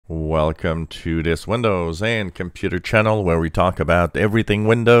Welcome to this Windows and Computer channel where we talk about everything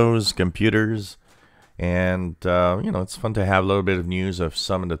Windows, computers, and it's fun to have a little bit of news of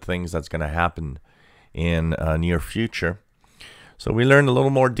some of the things that's going to happen in near future. So we learned a little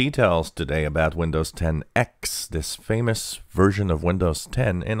more details today about Windows 10 X, this famous version of Windows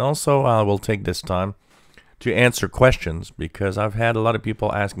 10, and also we'll take this time to answer questions because I've had a lot of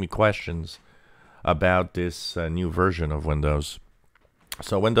people ask me questions about this new version of Windows.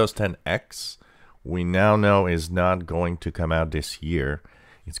 So Windows 10 X, we now know is not going to come out this year.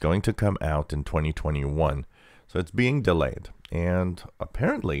 It's going to come out in 2021. So it's being delayed. And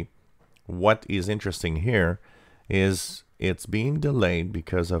apparently, what is interesting here is it's being delayed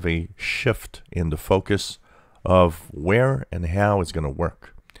because of a shift in the focus of where and how it's going to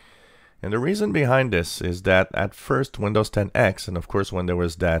work. And the reason behind this is that at first Windows 10 X, and of course when there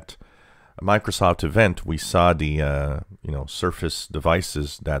was that Microsoft event, we saw the Surface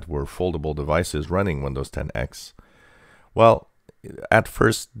devices that were foldable devices running Windows 10 X. Well, at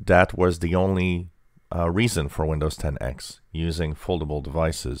first that was the only reason for Windows 10 X, using foldable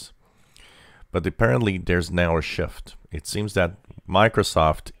devices. But apparently there's now a shift. It seems that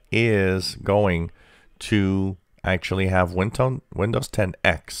Microsoft is going to actually have Windows 10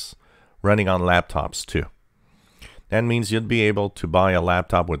 X running on laptops too. That means you'd be able to buy a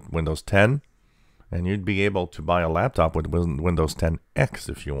laptop with Windows 10, and you'd be able to buy a laptop with Windows 10 X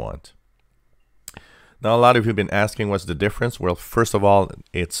if you want. Now, a lot of you have been asking what's the difference. Well, first of all,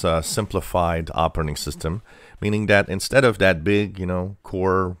 it's a simplified operating system, meaning that instead of that big,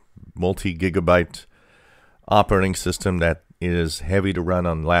 core multi-gigabyte operating system that is heavy to run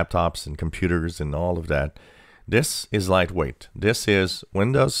on laptops and computers and all of that, this is lightweight. This is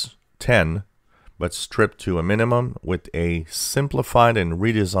Windows 10 but stripped to a minimum with a simplified and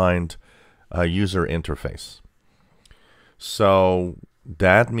redesigned user interface. So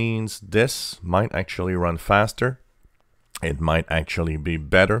that means this might actually run faster. It might actually be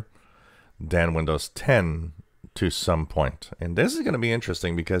better than Windows 10 to some point. And this is going to be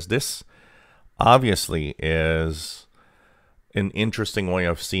interesting because this obviously is an interesting way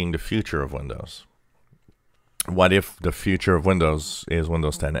of seeing the future of Windows. What if the future of Windows is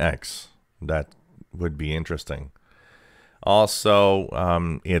Windows 10 X? That would be interesting.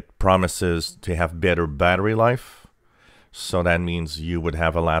 Also, it promises to have better battery life. So that means you would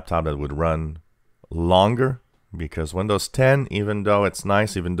have a laptop that would run longer, because Windows 10, even though it's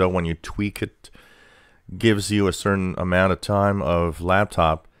nice, even though when you tweak it, gives you a certain amount of time of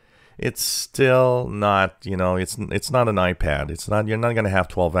laptop, it's still not, it's not an iPad. You're not going to have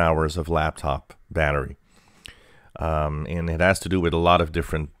 12 hours of laptop battery. And it has to do with a lot of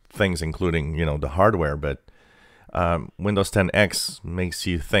different things, including the hardware, but Windows 10 X makes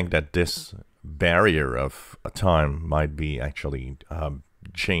you think that this barrier of a time might be actually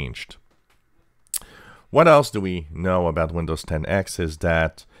changed. What else do we know about Windows 10 X is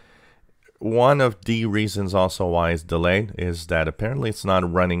that one of the reasons also why it's delayed is that apparently it's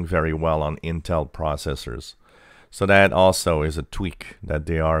not running very well on Intel processors. So that also is a tweak that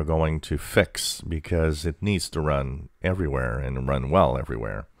they are going to fix, because it needs to run everywhere and run well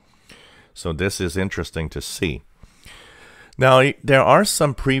everywhere. So this is interesting to see. Now, there are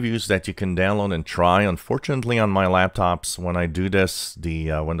some previews that you can download and try. Unfortunately, on my laptops, when I do this, the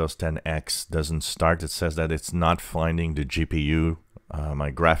Windows 10 X doesn't start. It says that it's not finding the GPU,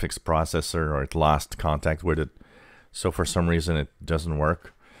 my graphics processor, or it lost contact with it. So for some reason, it doesn't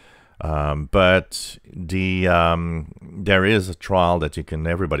work. But there is a trial that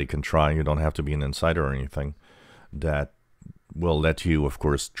everybody can try. You don't have to be an insider or anything, that will let you, of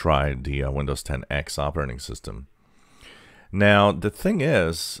course, try the Windows 10 X operating system. Now, the thing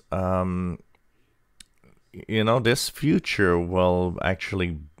is, this future will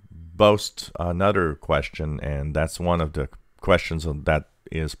actually boast another question, and that's one of the questions that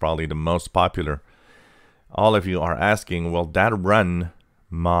is probably the most popular. All of you are asking, will that run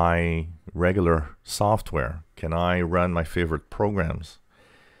my regular software? Can I run my favorite programs?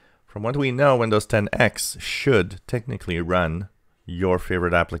 From what we know, Windows 10 X should technically run your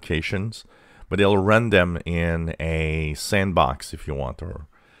favorite applications, but it'll run them in a sandbox if you want, or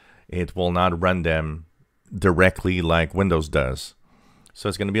it will not run them directly like Windows does. So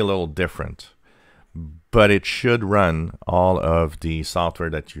it's going to be a little different, but it should run all of the software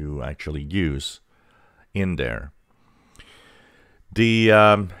that you actually use in there.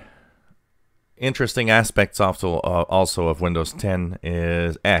 The interesting aspects also of Windows 10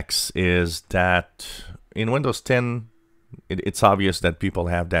 X is that in Windows 10, it's obvious that people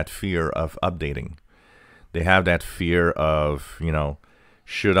have that fear of updating. They have that fear of,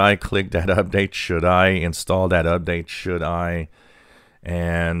 should I click that update? Should I install that update? Should I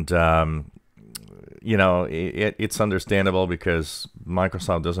And it's understandable because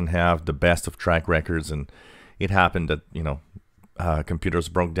Microsoft doesn't have the best of track records, and it happened that computers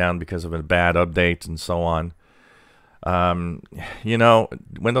broke down because of a bad update and so on.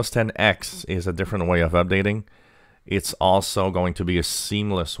 Windows 10 X is a different way of updating. It's also going to be a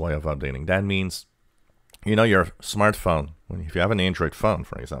seamless way of updating. That means, your smartphone, if you have an Android phone,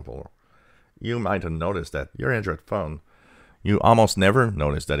 for example, you might have noticed that your Android phone, you almost never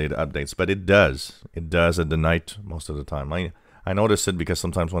notice that it updates, but it does. It does at the night most of the time. I notice it because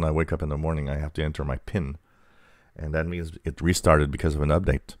sometimes when I wake up in the morning, I have to enter my PIN, and that means it restarted because of an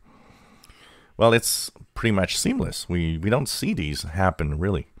update. Well, it's pretty much seamless. We don't see these happen,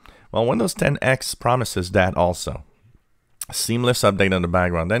 really. Well, Windows 10 X promises that also. Seamless update in the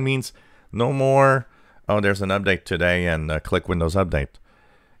background. That means no more, there's an update today and click Windows Update.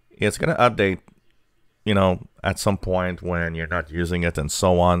 It's going to update, at some point when you're not using it and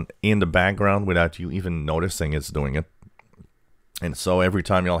so on in the background without you even noticing it's doing it. And so every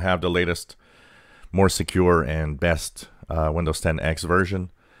time you'll have the latest, more secure and best Windows 10 X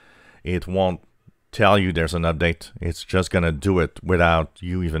version, it won't tell you there's an update. It's just going to do it without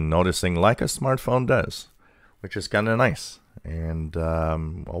you even noticing, like a smartphone does, which is kind of nice. And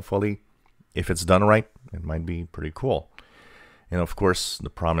hopefully, if it's done right, it might be pretty cool. And of course, the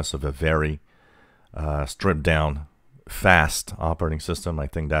promise of a very stripped down, fast operating system, I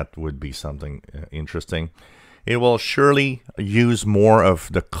think that would be something interesting. It will surely use more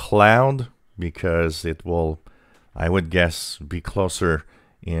of the cloud because it will, I would guess, be closer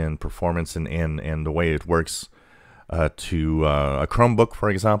in performance and the way it works to a Chromebook, for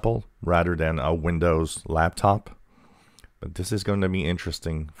example, rather than a Windows laptop. But this is going to be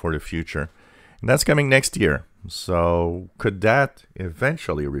interesting for the future. And that's coming next year. So could that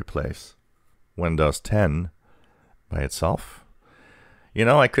eventually replace Windows 10 by itself?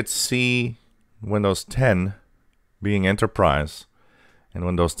 I could see Windows 10 being enterprise and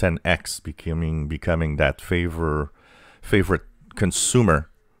Windows 10 X becoming that favorite consumer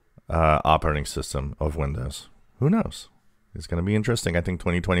operating system of Windows. Who knows? It's going to be interesting. I think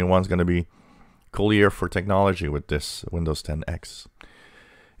 2021 is going to be a cool year for technology with this Windows 10 X.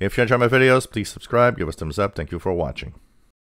 If you enjoy my videos, please subscribe, give us a thumbs up. Thank you for watching.